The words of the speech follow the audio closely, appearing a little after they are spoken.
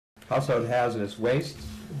Household hazardous waste,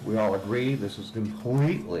 we all agree, this is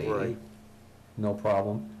completely Right. no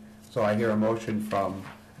problem. So I hear a motion from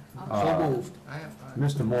So moved.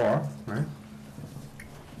 Mr. Moore, right?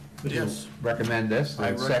 Yes, Recommend this, I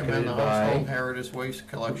and recommend seconded the household by, hazardous waste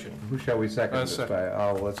collection. who shall we second this Second. by?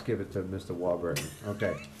 Oh, let's give it to Mr. Warburton,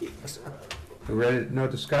 okay. We ready, no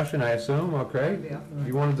discussion, I assume, okay?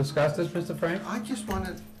 You want to discuss this, Mr. Frank? I just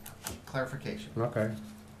wanted clarification. Okay,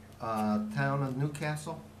 Town of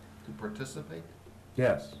Newcastle to participate?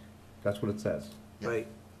 yes, that's what it says. Right.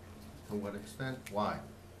 To what extent? Why?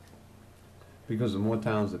 Because the more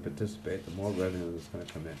towns that participate, the more revenue that's gonna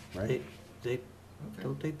come in, right? They, Okay.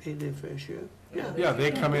 don't they pay their fair share? Yeah. Yeah,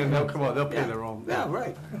 they come in, they'll come out, they'll pay their own. Yeah,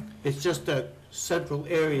 right. It's just a central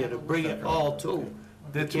area to bring it all to.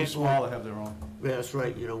 They're too small to have their own. Yeah, that's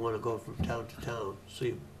right, you don't wanna go from town to town, so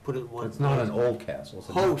you put it in one. It's not an place. old castle, it's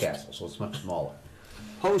a new Host. castle, so it's much smaller.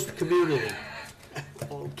 Host community.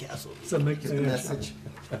 Old castle. Get the message?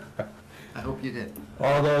 I hope you did.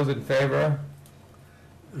 All those in favor?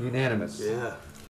 Unanimous. Yeah.